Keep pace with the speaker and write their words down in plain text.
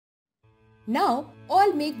Now,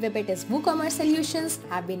 all MakeWebBetter's WooCommerce solutions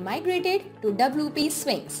have been migrated to WP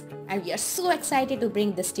Swings, and we are so excited to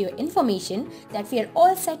bring this to your information that we are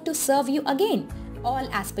all set to serve you again, all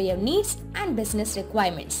as per your needs and business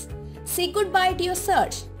requirements. Say goodbye to your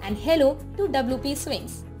search and hello to WP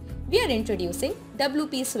Swings. We are introducing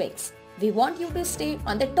WP Swings. We want you to stay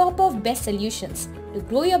on the top of best solutions to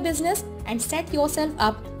grow your business and set yourself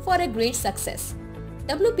up for a great success.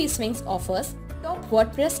 WP Swings offers top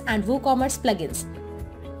WordPress and WooCommerce plugins,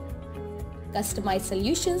 customized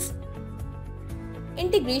solutions,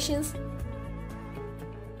 integrations,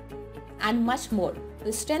 and much more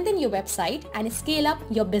to strengthen your website and scale up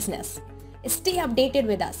your business. Stay updated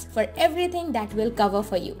with us for everything that we'll cover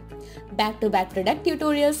for you. Back-to-back product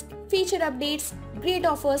tutorials, feature updates, great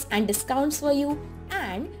offers and discounts for you,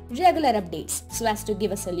 and regular updates so as to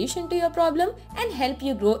give a solution to your problem and help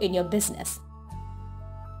you grow in your business.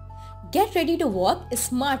 Get ready to work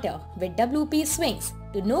smarter with WP Swings.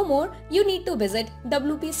 To know more, you need to visit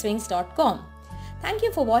wpswings.com. Thank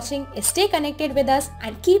you for watching. Stay connected with us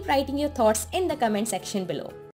and keep writing your thoughts in the comment section below.